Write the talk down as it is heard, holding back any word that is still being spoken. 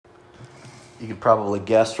You can probably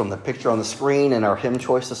guess from the picture on the screen and our hymn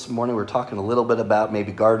choice this morning, we're talking a little bit about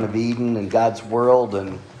maybe Garden of Eden and God's world,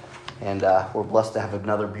 and we're blessed to have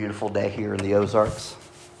another beautiful day here in the Ozarks.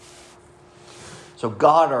 So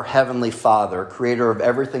God, our Heavenly Father, creator of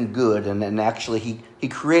everything good, and actually He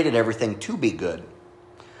created everything to be good.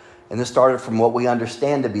 And this started from what we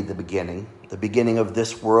understand to be the beginning of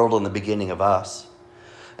this world and the beginning of us.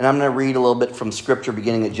 And I'm going to read a little bit from Scripture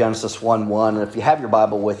beginning at Genesis 1:1. And if you have your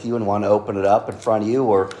Bible with you and want to open it up in front of you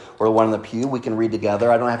or one in the pew, we can read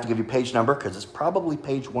together. I don't have to give you page number because it's probably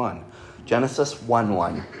page 1. Genesis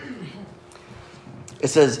 1:1. It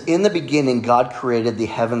says, "In the beginning God created the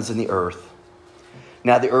heavens and the earth.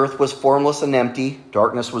 Now the earth was formless and empty.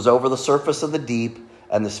 Darkness was over the surface of the deep,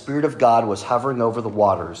 and the Spirit of God was hovering over the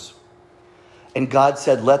waters. And God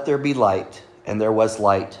said, 'Let there be light,' and there was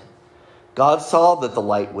light. God saw that the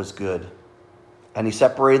light was good, and He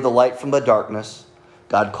separated the light from the darkness.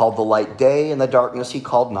 God called the light day, and the darkness He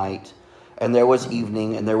called night. And there was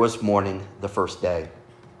evening, and there was morning, the first day.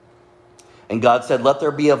 And God said, 'Let there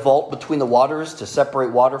be a vault between the waters to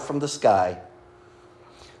separate water from the sky.'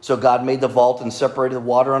 So God made the vault and separated the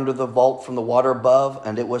water under the vault from the water above,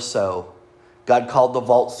 and it was so. God called the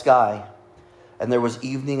vault sky. And there was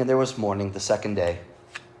evening, and there was morning, the second day.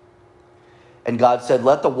 And God said,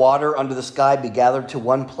 'Let the water under the sky be gathered to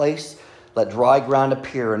one place. Let dry ground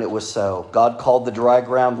appear,' and it was so. God called the dry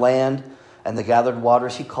ground land, and the gathered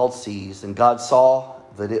waters He called seas. And God saw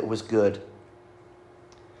that it was good.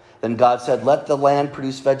 Then God said, 'Let the land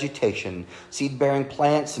produce vegetation, seed-bearing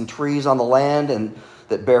plants and trees on the land, and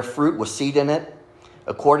that bear fruit with seed in it,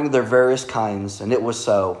 according to their various kinds.' And it was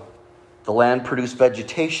so. The land produced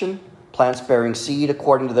vegetation, plants bearing seed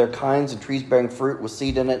according to their kinds, and trees bearing fruit with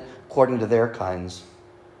seed in it according to their kinds.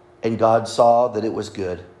 And God saw that it was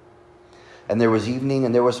good. And there was evening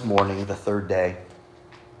and there was morning, the third day."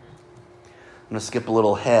 I'm going to skip a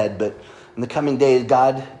little ahead, but in the coming days,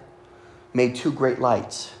 God made two great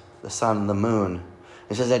lights, the sun and the moon.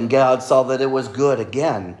 It says, "And God saw that it was good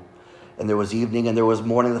again. And there was evening and there was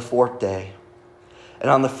morning, the fourth day. And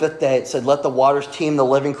on the fifth day, it said, 'Let the waters teem the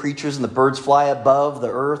living creatures and the birds fly above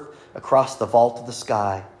the earth across the vault of the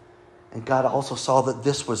sky.' And God also saw that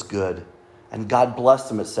this was good. And God blessed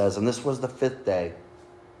them," it says, "and this was the fifth day.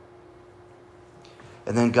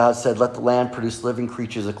 And then God said, 'Let the land produce living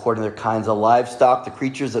creatures according to their kinds, the livestock, the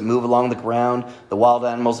creatures that move along the ground, the wild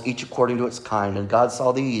animals, each according to its kind.' And God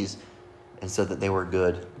saw these and said that they were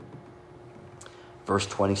good." Verse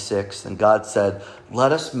 26, "And God said,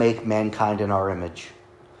 'Let us make mankind in our image,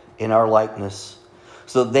 in our likeness,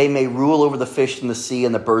 so that they may rule over the fish in the sea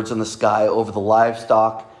and the birds in the sky, over the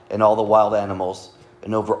livestock and all the wild animals,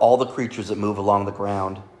 and over all the creatures that move along the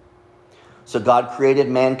ground.' So God created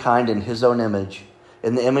mankind in His own image.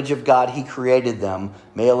 In the image of God He created them,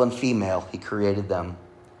 male and female He created them.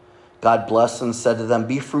 God blessed them and said to them,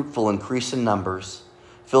 'Be fruitful, increase in numbers,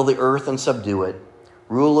 fill the earth and subdue it.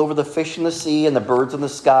 Rule over the fish in the sea and the birds in the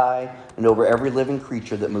sky, and over every living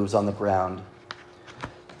creature that moves on the ground.'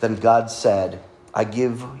 Then God said, 'I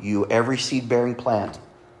give you every seed-bearing plant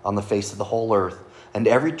on the face of the whole earth, and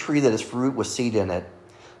every tree that has fruit with seed in it.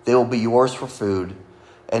 They will be yours for food.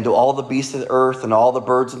 And to all the beasts of the earth, and all the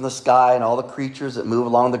birds in the sky, and all the creatures that move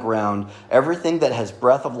along the ground, everything that has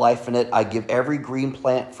breath of life in it, I give every green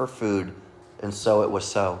plant for food.' And so it was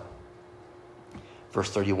so." Verse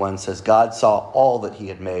 31 says, "God saw all that He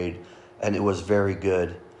had made, and it was very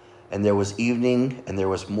good. And there was evening, and there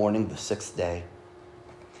was morning, the sixth day."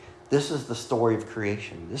 This is the story of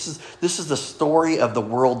creation. This is the story of the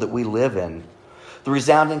world that we live in. The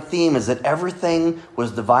resounding theme is that everything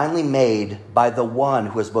was divinely made by the one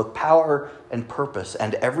who has both power and purpose,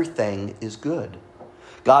 and everything is good.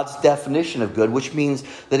 God's definition of good, which means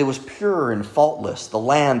that it was pure and faultless. The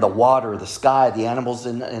land, the water, the sky, the animals,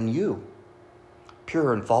 and you.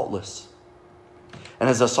 Pure and faultless. And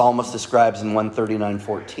as the psalmist describes in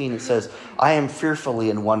 139:14, it says, "I am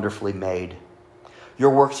fearfully and wonderfully made.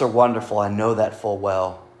 Your works are wonderful. I know that full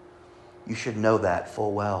well." You should know that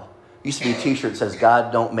full well. Used to be a t-shirt that says,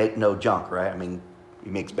 "God don't make no junk," right? I mean, He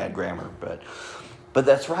makes bad grammar, but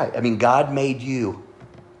that's right. I mean, God made you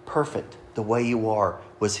perfect the way you are,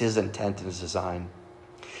 was His intent and His design.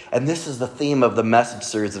 And this is the theme of the message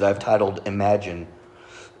series that I've titled Imagine.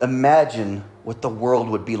 Imagine what the world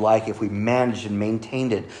would be like if we managed and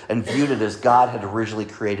maintained it and viewed it as God had originally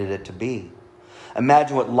created it to be.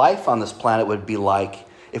 Imagine what life on this planet would be like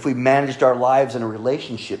if we managed our lives and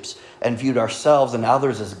relationships and viewed ourselves and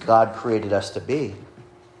others as God created us to be.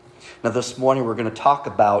 Now this morning we're going to talk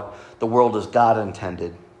about the world as God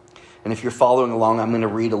intended. And if you're following along, I'm going to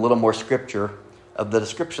read a little more scripture of the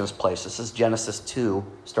description of this place. This is Genesis 2,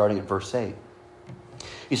 starting at verse 8.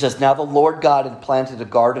 He says, "Now the Lord God had planted a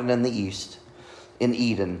garden in the east, in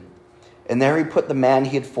Eden. And there he put the man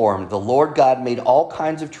he had formed. The Lord God made all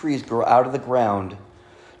kinds of trees grow out of the ground,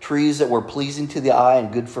 trees that were pleasing to the eye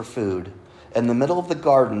and good for food. In the middle of the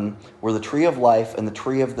garden were the tree of life and the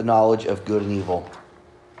tree of the knowledge of good and evil."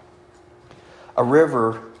 A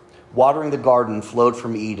river watering the garden flowed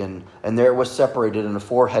from Eden, and there it was separated into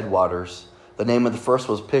 4 headwaters. The name of the first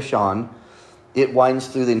was Pishon. It winds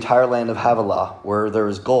through the entire land of Havilah, where there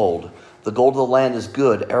is gold. The gold of the land is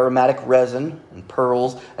good. Aromatic resin and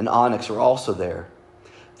pearls and onyx are also there.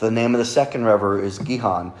 The name of the second river is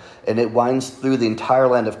Gihon, and it winds through the entire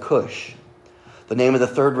land of Cush. The name of the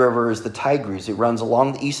third river is the Tigris. It runs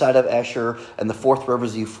along the east side of Asher, and the fourth river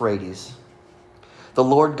is Euphrates. The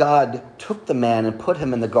Lord God took the man and put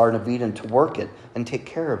him in the Garden of Eden to work it and take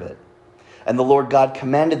care of it. And the Lord God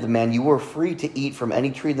commanded the man, "You are free to eat from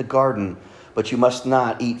any tree in the garden, but you must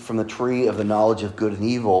not eat from the tree of the knowledge of good and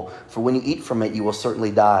evil, for when you eat from it, you will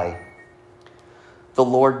certainly die." The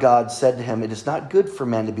Lord God said to him, "It is not good for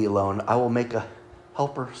man to be alone. I will make a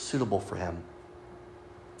helper suitable for him."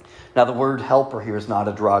 Now, the word helper here is not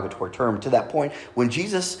a derogatory term. To that point, when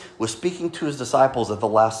Jesus was speaking to his disciples at the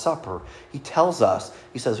Last Supper, he tells us,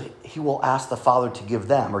 he says, he will ask the Father to give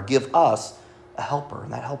them or give us a helper,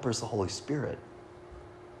 and that helper is the Holy Spirit.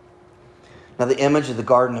 Now, the image of the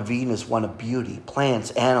Garden of Eden is one of beauty,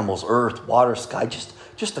 plants, animals, earth, water, sky,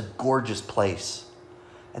 just a gorgeous place.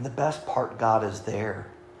 And the best part, God is there.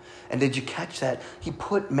 And did you catch that? He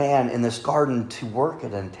put man in this garden to work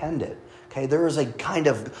it and tend it. Okay, there is a kind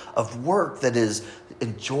of work that is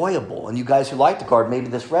enjoyable. And you guys who like the garden, maybe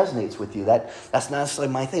this resonates with you. That's not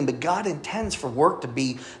necessarily my thing. But God intends for work to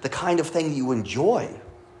be the kind of thing you enjoy.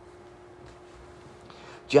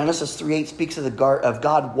 Genesis 3:8 speaks of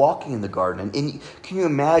God walking in the garden. And can you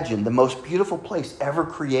imagine the most beautiful place ever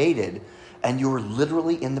created, and you're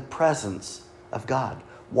literally in the presence of God,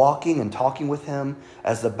 walking and talking with him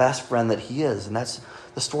as the best friend that he is? And that's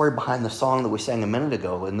the story behind the song that we sang a minute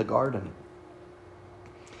ago, In the Garden.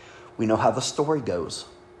 We know how the story goes.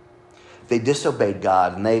 They disobeyed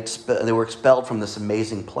God, and they were expelled from this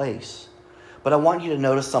amazing place. But I want you to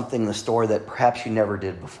notice something in the story that perhaps you never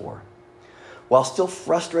did before. While still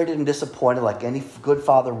frustrated and disappointed like any good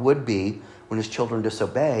father would be when his children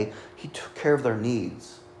disobey, he took care of their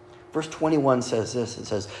needs. Verse 21 says this. It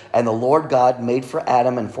says, "And the Lord God made for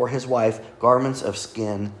Adam and for his wife garments of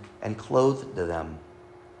skin and clothed them."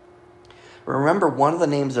 Remember, one of the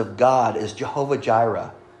names of God is Jehovah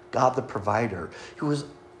Jireh, God the provider. He was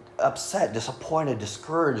upset, disappointed,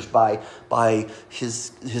 discouraged by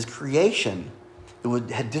his creation.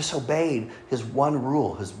 It had disobeyed his one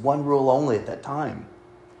rule only at that time.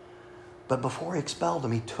 But before he expelled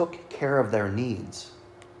them, he took care of their needs.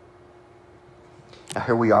 Now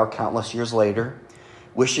here we are countless years later,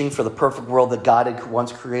 wishing for the perfect world that God had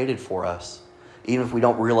once created for us. Even if we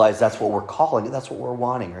don't realize that's what we're calling it, that's what we're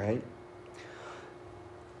wanting, right?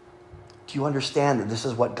 Do you understand that this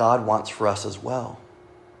is what God wants for us as well?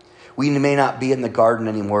 We may not be in the garden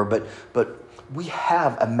anymore, but we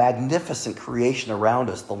have a magnificent creation around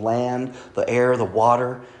us. The land, the air, the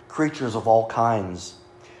water, creatures of all kinds.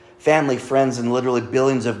 Family, friends, and literally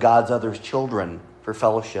billions of God's other children for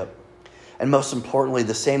fellowship. And most importantly,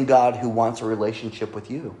 the same God who wants a relationship with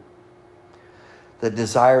you. That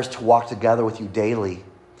desires to walk together with you daily.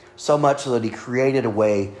 So much so that he created a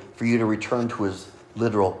way for you to return to his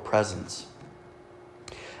literal presence.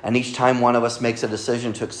 And each time one of us makes a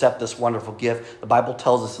decision to accept this wonderful gift, the Bible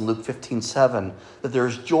tells us in Luke 15:7 that there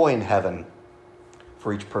is joy in heaven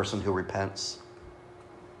for each person who repents.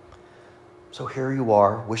 So here you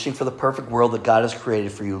are, wishing for the perfect world that God has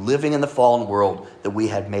created for you, living in the fallen world that we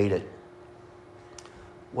had made it.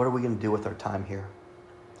 What are we going to do with our time here?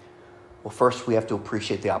 Well, first we have to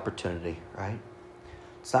appreciate the opportunity, right?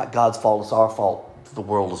 It's not God's fault, it's our fault. The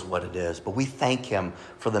world is what it is. But we thank him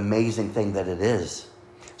for the amazing thing that it is.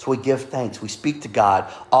 So we give thanks. We speak to God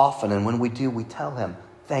often, and when we do, we tell him,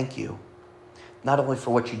 thank you. Not only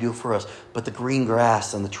for what you do for us, but the green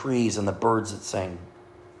grass and the trees and the birds that sing.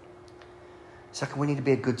 Second, we need to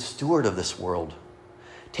be a good steward of this world.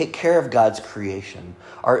 Take care of God's creation.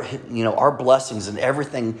 Our blessings and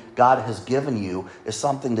everything God has given you is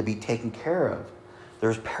something to be taken care of.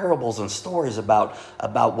 There's parables and stories about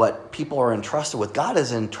what people are entrusted with. God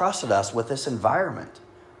has entrusted us with this environment,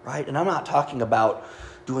 right? And I'm not talking about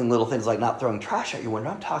doing little things like not throwing trash at your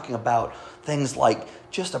window. I'm talking about things like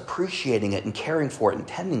just appreciating it and caring for it and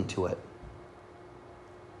tending to it.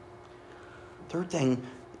 Third thing,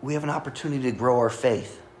 we have an opportunity to grow our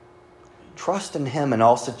faith. Trust in him in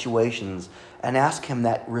all situations and ask him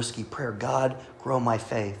that risky prayer, God, grow my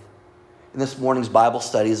faith. In this morning's Bible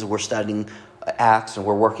studies, we're studying Acts, and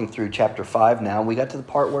we're working through chapter 5 now. And we got to the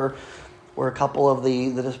part where a couple of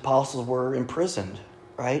the apostles were imprisoned,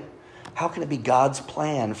 right? How can it be God's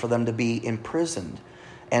plan for them to be imprisoned?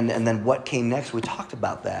 And then what came next? We talked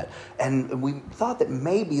about that. And we thought that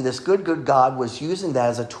maybe this good God was using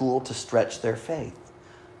that as a tool to stretch their faith.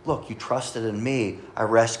 Look, you trusted in me. I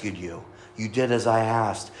rescued you. You did as I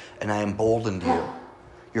asked, and I emboldened you.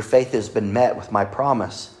 Your faith has been met with my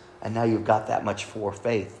promise, and now you've got that much for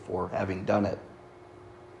faith for having done it.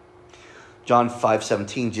 John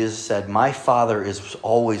 5:17, Jesus said, my Father is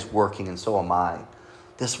always working, and so am I.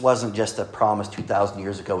 This wasn't just a promise 2,000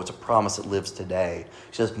 years ago. It's a promise that lives today.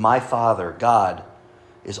 He says, my Father, God,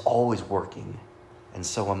 is always working, and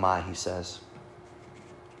so am I, he says.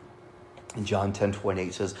 In John 10:28,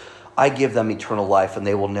 he says, I give them eternal life, and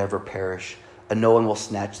they will never perish, and no one will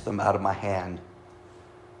snatch them out of my hand.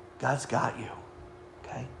 God's got you,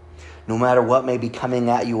 okay? No matter what may be coming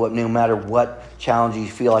at you, no matter what challenge you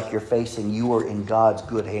feel like you're facing, you are in God's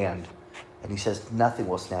good hand. And he says, nothing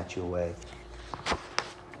will snatch you away.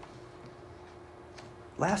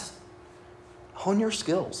 Last, hone your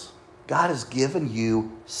skills. God has given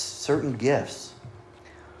you certain gifts.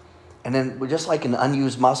 And then just like an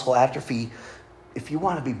unused muscle atrophy, if you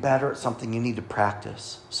want to be better at something, you need to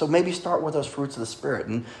practice. So maybe start with those fruits of the Spirit.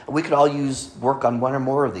 And we could all work on one or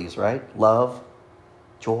more of these, right? Love,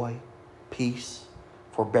 joy, peace,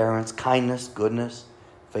 forbearance, kindness, goodness,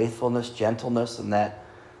 faithfulness, gentleness, and that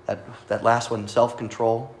last one,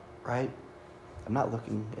 self-control, right? I'm not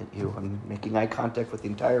looking at you. I'm making eye contact with the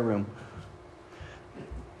entire room.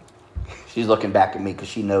 She's looking back at me because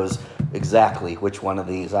she knows exactly which one of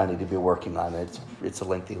these I need to be working on. It's a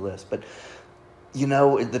lengthy list. But,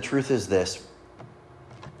 the truth is this.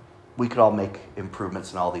 We could all make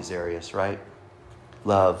improvements in all these areas, right?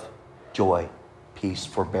 Love, joy, peace,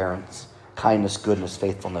 forbearance, kindness, goodness,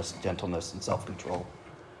 faithfulness, gentleness, and self-control.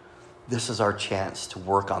 This is our chance to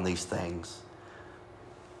work on these things.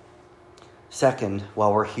 Second,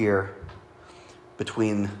 while we're here,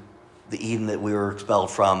 between the Eden that we were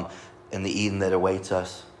expelled from and the Eden that awaits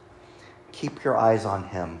us, keep your eyes on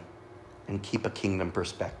him and keep a kingdom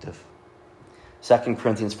perspective. 2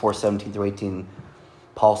 Corinthians 4:17-18,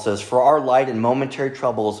 Paul says, for our light and momentary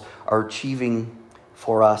troubles are achieving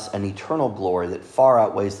for us an eternal glory that far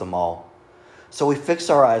outweighs them all. So we fix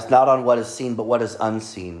our eyes not on what is seen, but what is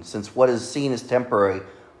unseen, since what is seen is temporary,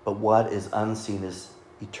 but what is unseen is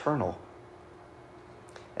eternal.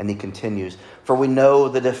 And he continues, for we know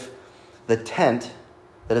that if the tent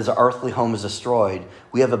that is our earthly home is destroyed,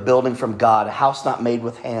 we have a building from God, a house not made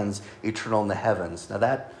with hands, eternal in the heavens. Now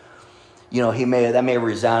that may have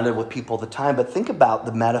resounded with people at the time, but think about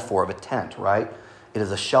the metaphor of a tent, right? It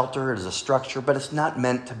is a shelter, it is a structure, but it's not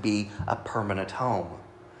meant to be a permanent home.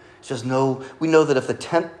 It's just we know that if the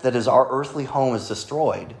tent that is our earthly home is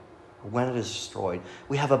destroyed, or when it is destroyed,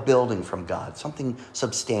 we have a building from God, something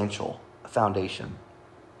substantial, a foundation.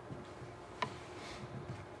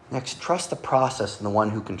 Next, trust the process and the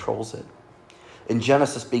one who controls it. In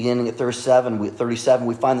Genesis, beginning at 37,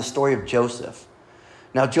 we find the story of Joseph.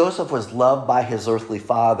 Now, Joseph was loved by his earthly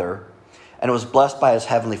father and was blessed by his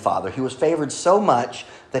heavenly father. He was favored so much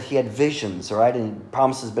that he had visions, right? And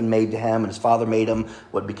promises had been made to him, and his father made him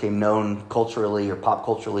what became known culturally or pop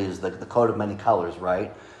culturally as the coat of many colors,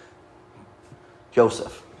 right?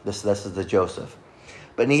 Joseph. This is the Joseph.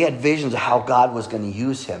 But he had visions of how God was going to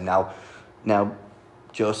use him. Now,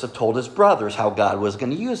 Joseph told his brothers how God was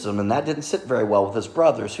going to use him, and that didn't sit very well with his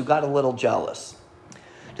brothers, who got a little jealous,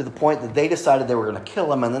 to the point that they decided they were going to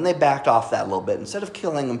kill him, and then they backed off that a little bit. Instead of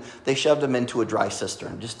killing him, they shoved him into a dry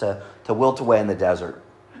cistern just to wilt away in the desert.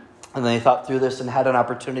 And then they thought through this and had an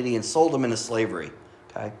opportunity and sold him into slavery.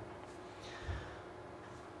 Okay?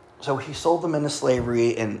 So he sold them into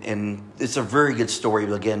slavery, and it's a very good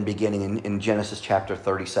story, again, beginning in Genesis chapter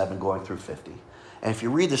 37, going through 50. And if you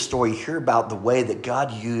read the story, you hear about the way that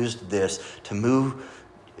God used this to move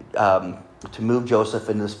Joseph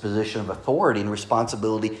into this position of authority and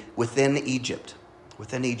responsibility within Egypt.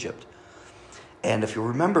 And if you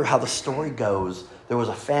remember how the story goes, there was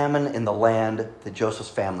a famine in the land that Joseph's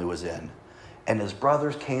family was in. And his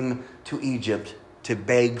brothers came to Egypt to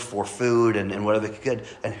beg for food and whatever they could.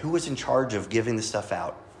 And who was in charge of giving the stuff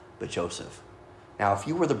out but Joseph? Now, if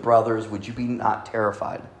you were the brothers, would you be not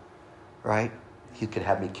terrified? Right? He could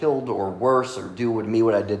have me killed or worse, or do with me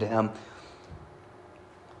what I did to him.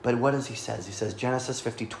 But what does he say? He says, Genesis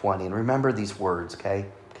 50:20. And remember these words, okay?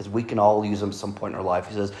 Because we can all use them at some point in our life.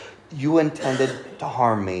 He says, you intended to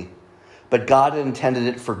harm me, but God had intended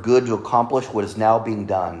it for good to accomplish what is now being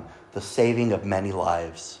done, the saving of many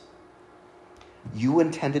lives. You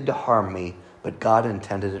intended to harm me, but God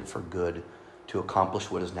intended it for good, to accomplish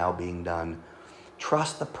what is now being done.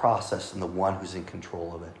 Trust the process and the one who's in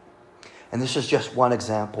control of it. And this is just one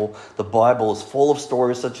example. The Bible is full of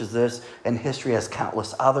stories such as this, and history has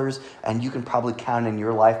countless others, and you can probably count in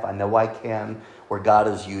your life, I know I can, where God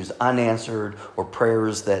has used unanswered or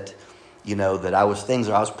prayers that, that I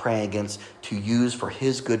was praying against to use for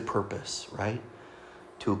his good purpose, right?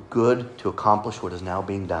 To accomplish what is now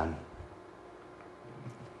being done.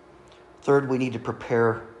 Third, we need to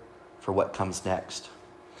prepare for what comes next.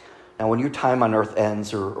 Now, when your time on earth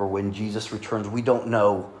ends or when Jesus returns, we don't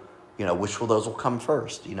know, which of those will come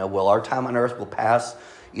first. Will our time on earth will pass,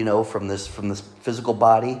 from this physical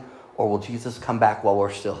body, or will Jesus come back while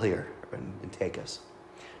we're still here and take us?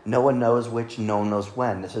 No one knows which, no one knows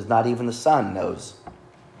when. This is not even the Son knows.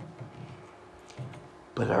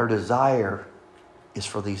 But our desire is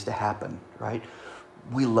for these to happen, right?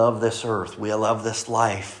 We love this earth. We love this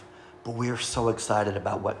life. But we are so excited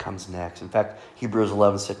about what comes next. In fact, Hebrews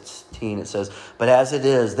 11:16, it says, "But as it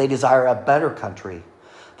is, they desire a better country,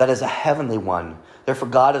 that is a heavenly one. Therefore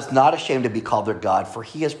God is not ashamed to be called their God, for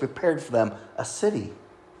he has prepared for them a city."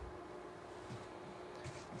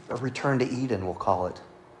 A return to Eden, we'll call it.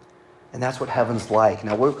 And that's what heaven's like.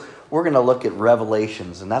 Now, we're going to look at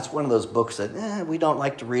Revelations, and that's one of those books that we don't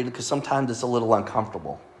like to read because sometimes it's a little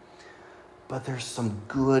uncomfortable. But there's some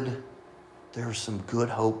good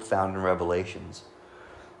hope found in Revelations.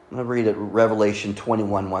 I'm going to read it, Revelation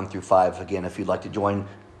 21, 1 through 5 again, if you'd like to join.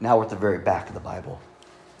 Now we're at the very back of the Bible.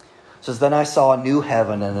 It says, "Then I saw a new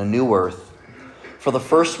heaven and a new earth. For the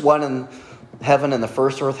first one in heaven and the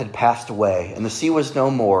first earth had passed away, and the sea was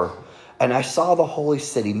no more. And I saw the holy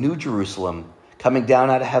city, New Jerusalem, coming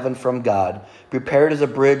down out of heaven from God, prepared as a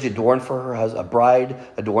bride adorned for her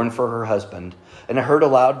husband. And I heard a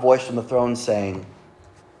loud voice from the throne saying,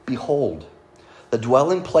 'Behold, the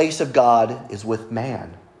dwelling place of God is with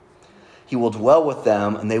man. He will dwell with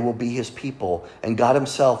them, and they will be his people, and God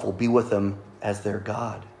himself will be with them as their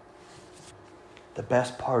God.'" The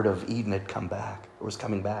best part of Eden was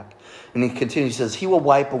coming back. And he continues, he says, "He will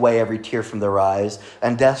wipe away every tear from their eyes,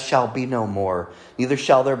 and death shall be no more. Neither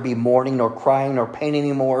shall there be mourning, nor crying, nor pain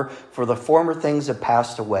anymore, for the former things have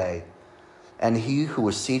passed away. And he who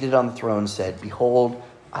was seated on the throne said, 'Behold,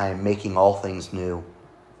 I am making all things new.'"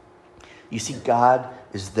 You see, God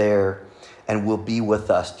is there and will be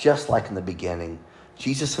with us, just like in the beginning.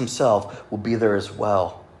 Jesus himself will be there as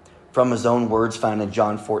well. From his own words found in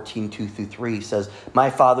John 14, 2 through 3, he says, "My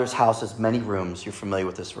Father's house has many rooms." You're familiar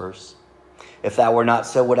with this verse. "If that were not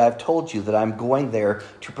so, would I have told you that I'm going there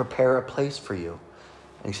to prepare a place for you?"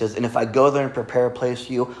 And he says, "And if I go there and prepare a place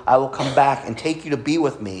for you, I will come back and take you to be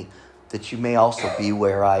with me, that you may also be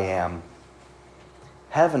where I am."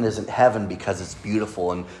 Heaven isn't heaven because it's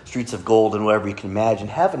beautiful and streets of gold and whatever you can imagine.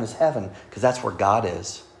 Heaven is heaven because that's where God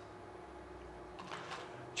is.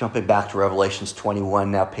 Jumping back to Revelations 21,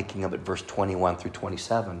 now picking up at verse 21 through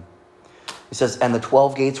 27. It says, "And the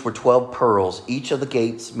 12 gates were 12 pearls, each of the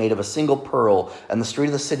gates made of a single pearl, and the street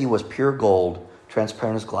of the city was pure gold,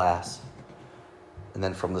 transparent as glass." And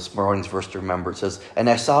then from this morning's verse to remember, it says, "And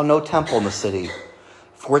I saw no temple in the city,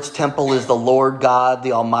 for its temple is the Lord God,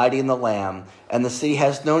 the Almighty, and the Lamb. And the city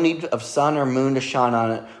has no need of sun or moon to shine on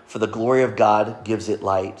it, for the glory of God gives it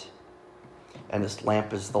light. And its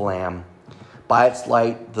lamp is the Lamb. By its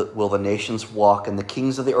light will the nations walk, and the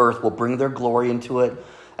kings of the earth will bring their glory into it,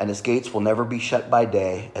 and its gates will never be shut by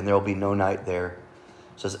day, and there will be no night there."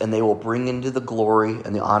 It says, "And they will bring into the glory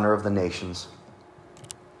and the honor of the nations."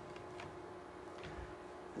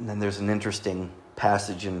 And then there's an interesting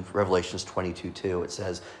passage in Revelations 22:2. It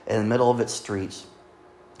says, "In the middle of its streets,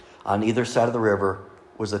 on either side of the river,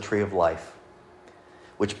 was the tree of life,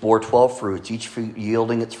 which bore 12 fruits, each fruit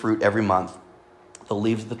yielding its fruit every month. The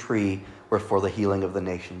leaves of the tree were for the healing of the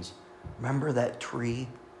nations." Remember that tree?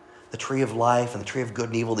 The tree of life and the tree of good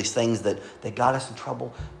and evil, these things that got us in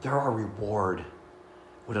trouble, they're our reward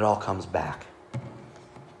when it all comes back.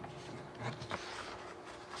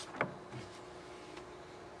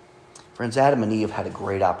 Friends, Adam and Eve had a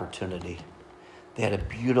great opportunity. They had a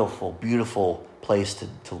beautiful, beautiful place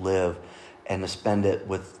to live and to spend it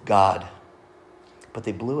with God. But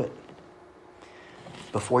they blew it.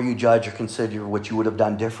 Before you judge or consider what you would have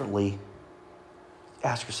done differently,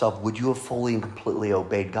 ask yourself, would you have fully and completely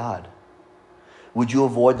obeyed God? Would you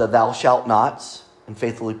avoid the thou shalt nots and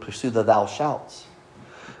faithfully pursue the thou shalts?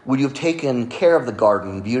 Would you have taken care of the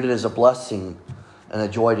garden, viewed it as a blessing and a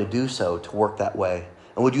joy to do so, to work that way?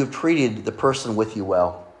 And would you have treated the person with you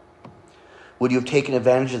well? Would you have taken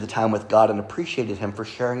advantage of the time with God and appreciated him for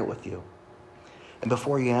sharing it with you? And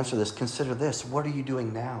before you answer this, consider this. What are you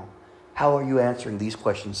doing now? How are you answering these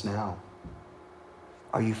questions now?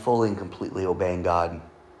 Are you fully and completely obeying God?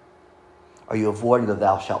 Are you avoiding the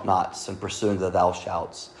thou shalt nots and pursuing the thou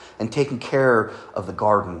shalts and taking care of the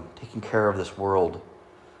garden, taking care of this world,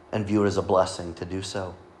 and view it as a blessing to do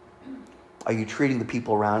so? Are you treating the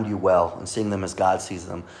people around you well and seeing them as God sees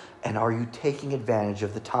them? And are you taking advantage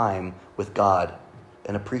of the time with God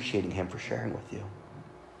and appreciating Him for sharing with you?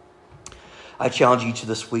 I challenge each of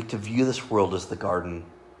this week to view this world as the garden,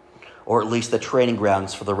 or at least the training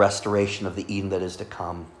grounds for the restoration of the Eden that is to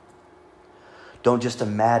come. Don't just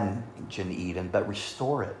imagine Eden, but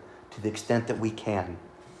restore it to the extent that we can.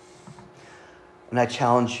 And I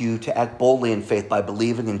challenge you to act boldly in faith by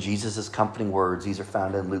believing in Jesus' comforting words. These are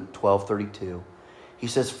found in Luke 12:32. He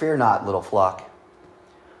says, "Fear not, little flock,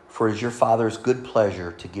 for it is your Father's good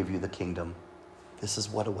pleasure to give you the kingdom." This is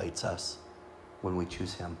what awaits us when we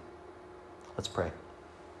choose Him. Let's pray.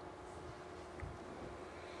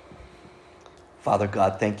 Father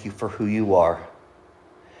God, thank you for who you are.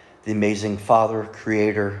 The amazing Father,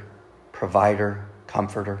 Creator, Provider,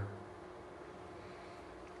 Comforter.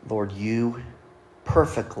 Lord, you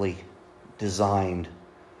perfectly designed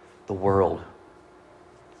the world.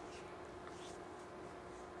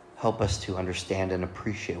 Help us to understand and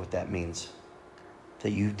appreciate what that means.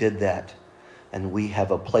 That you did that and we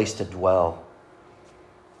have a place to dwell.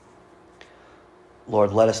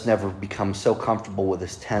 Lord, let us never become so comfortable with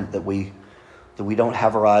this tent that we don't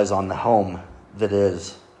have our eyes on the home that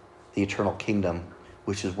is the eternal kingdom,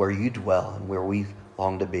 which is where you dwell and where we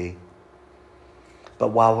long to be. But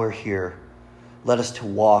while we're here, let us to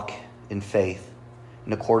walk in faith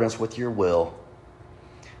in accordance with your will,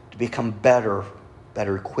 to become better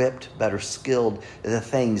equipped, better skilled in the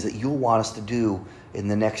things that you'll want us to do in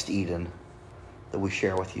the next Eden that we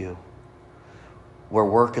share with you, where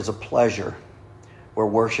work is a pleasure, where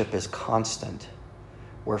worship is constant,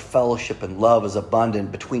 where fellowship and love is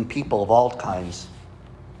abundant between people of all kinds.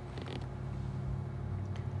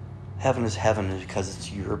 Heaven is heaven because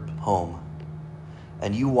it's your home.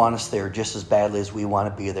 And you want us there just as badly as we want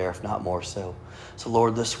to be there, if not more so. So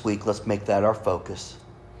Lord, this week, let's make that our focus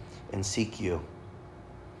and seek you.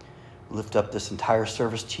 Lift up this entire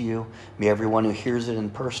service to you. May everyone who hears it in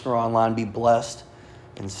person or online be blessed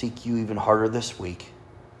and seek you even harder this week.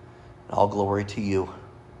 And all glory to you.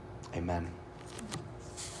 Amen.